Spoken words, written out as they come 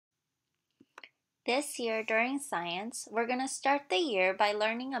This year during science, we're going to start the year by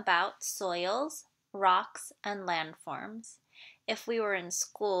learning about soils, rocks, and landforms. If we were in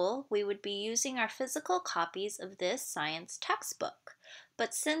school, we would be using our physical copies of this science textbook.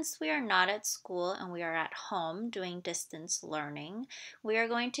 But since we are not at school and we are at home doing distance learning, we are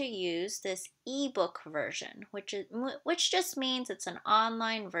going to use this ebook version, which just means it's an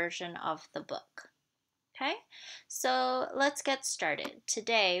online version of the book. Okay, so let's get started.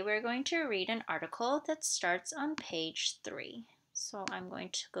 Today we're going to read an article that starts on page 3. So I'm going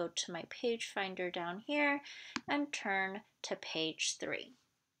to go to my page finder down here and turn to page 3.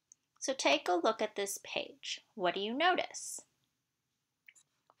 So take a look at this page. What do you notice?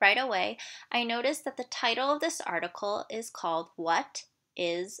 Right away, I notice that the title of this article is called What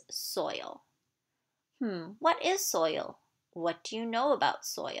is Soil? What is soil? What do you know about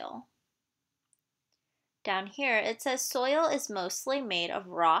soil? Down here, it says soil is mostly made of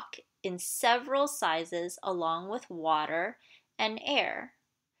rock in several sizes along with water and air.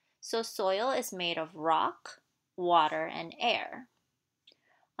 So soil is made of rock, water, and air.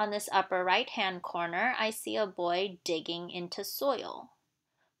 On this upper right-hand corner, I see a boy digging into soil.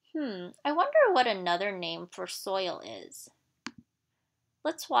 I wonder what another name for soil is.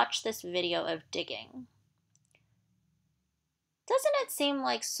 Let's watch this video of digging. Doesn't it seem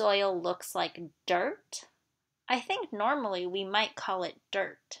like soil looks like dirt? I think normally we might call it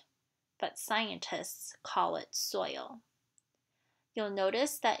dirt, but scientists call it soil. You'll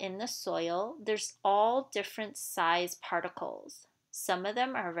notice that in the soil, there's all different size particles. Some of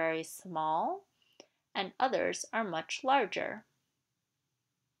them are very small, and others are much larger.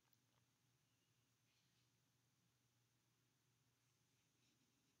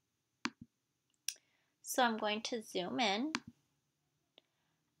 So I'm going to zoom in,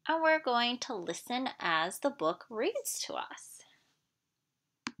 and we're going to listen as the book reads to us.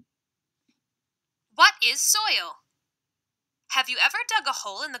 What is soil? Have you ever dug a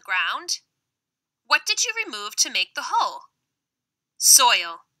hole in the ground? What did you remove to make the hole?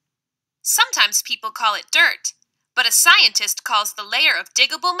 Soil. Sometimes people call it dirt, but a scientist calls the layer of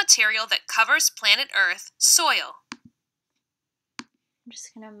diggable material that covers planet Earth soil. I'm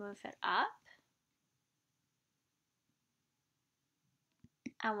just going to move it up,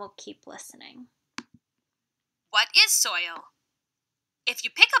 and we'll keep listening. What is soil? If you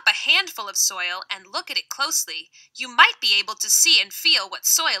pick up a handful of soil and look at it closely, you might be able to see and feel what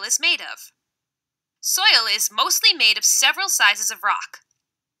soil is made of. Soil is mostly made of several sizes of rock.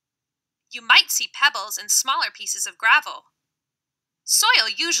 You might see pebbles and smaller pieces of gravel. Soil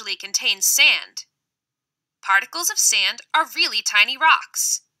usually contains sand. Particles of sand are really tiny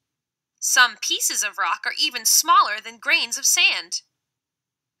rocks. Some pieces of rock are even smaller than grains of sand.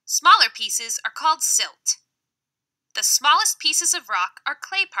 Smaller pieces are called silt. The smallest pieces of rock are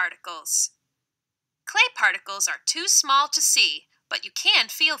clay particles. Clay particles are too small to see, but you can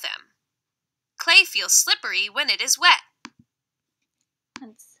feel them. Clay feels slippery when it is wet.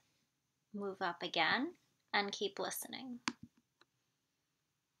 Let's move up again and keep listening.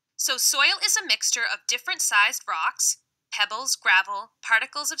 So soil is a mixture of different sized rocks, pebbles, gravel,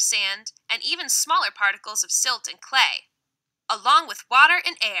 particles of sand, and even smaller particles of silt and clay, along with water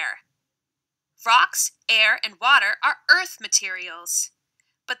and air. Rocks, air, and water are earth materials.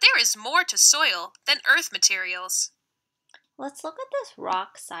 But there is more to soil than earth materials. Let's look at this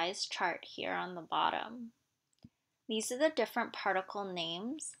rock size chart here on the bottom. These are the different particle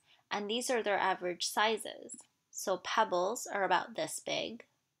names, and these are their average sizes. So pebbles are about this big,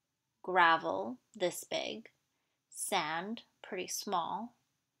 gravel this big, sand pretty small,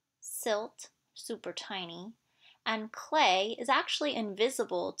 silt super tiny, and clay is actually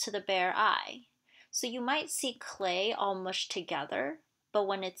invisible to the bare eye. So you might see clay all mushed together, but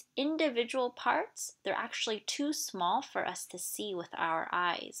when it's individual parts, they're actually too small for us to see with our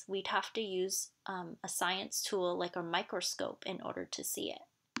eyes. We'd have to use a science tool like a microscope in order to see it.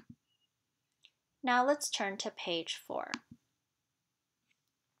 Now let's turn to page 4.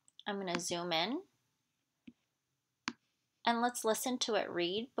 I'm going to zoom in, and let's listen to it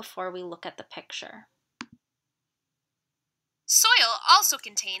read before we look at the picture. Soil also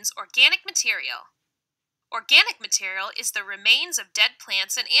contains organic material. Organic material is the remains of dead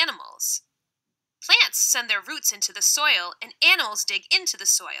plants and animals. Plants send their roots into the soil and animals dig into the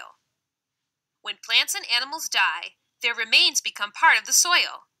soil. When plants and animals die, their remains become part of the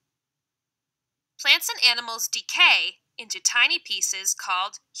soil. Plants and animals decay into tiny pieces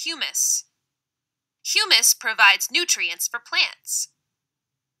called humus. Humus provides nutrients for plants.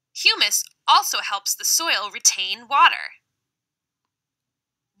 Humus also helps the soil retain water.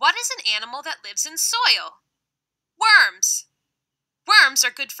 What is an animal that lives in soil? Worms. Worms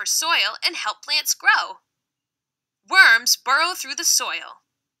are good for soil and help plants grow. Worms burrow through the soil.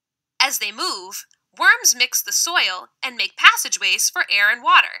 As they move, worms mix the soil and make passageways for air and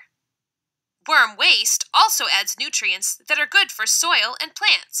water. Worm waste also adds nutrients that are good for soil and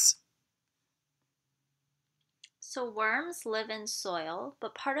plants. So worms live in soil,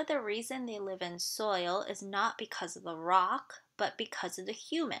 but part of the reason they live in soil is not because of the rock, but because of the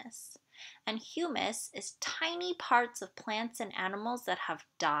humus. And humus is tiny parts of plants and animals that have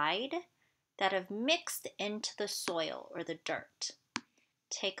died, that have mixed into the soil or the dirt.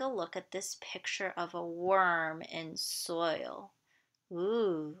 Take a look at this picture of a worm in soil.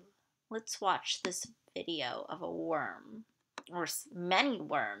 Ooh, let's watch this video of a worm, or many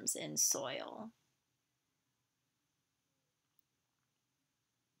worms in soil.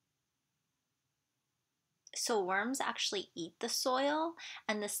 So worms actually eat the soil,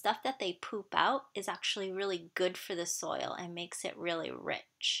 and the stuff that they poop out is actually really good for the soil and makes it really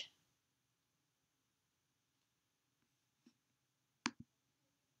rich.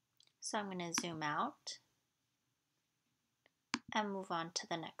 So I'm going to zoom out and move on to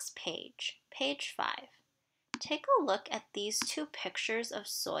the next page. Page 5. Take a look at these two pictures of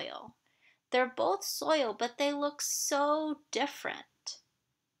soil. They're both soil, but they look so different.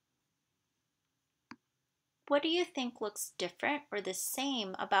 What do you think looks different or the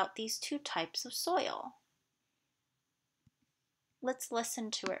same about these two types of soil? Let's listen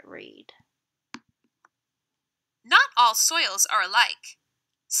to it read. Not all soils are alike.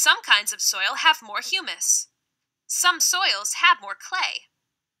 Some kinds of soil have more humus. Some soils have more clay.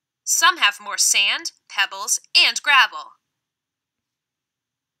 Some have more sand, pebbles, and gravel.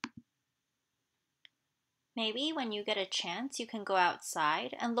 Maybe when you get a chance, you can go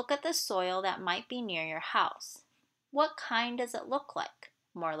outside and look at the soil that might be near your house. What kind does it look like?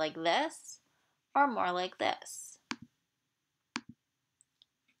 More like this or more like this?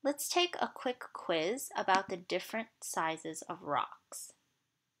 Let's take a quick quiz about the different sizes of rocks.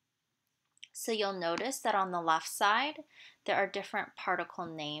 So you'll notice that on the left side, there are different particle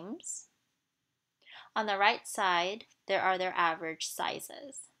names. On the right side, there are their average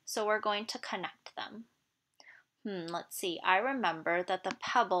sizes. So we're going to connect them. Let's see. I remember that the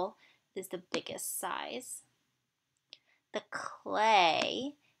pebble is the biggest size. The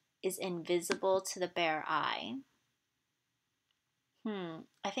clay is invisible to the bare eye.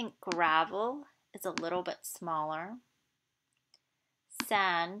 I think gravel is a little bit smaller.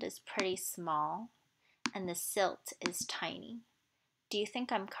 Sand is pretty small. And the silt is tiny. Do you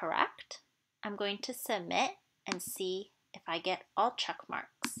think I'm correct? I'm going to submit and see if I get all check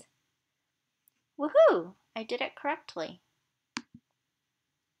marks. Woohoo! I did it correctly.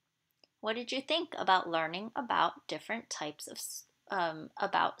 What did you think about learning about different types of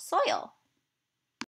about soil?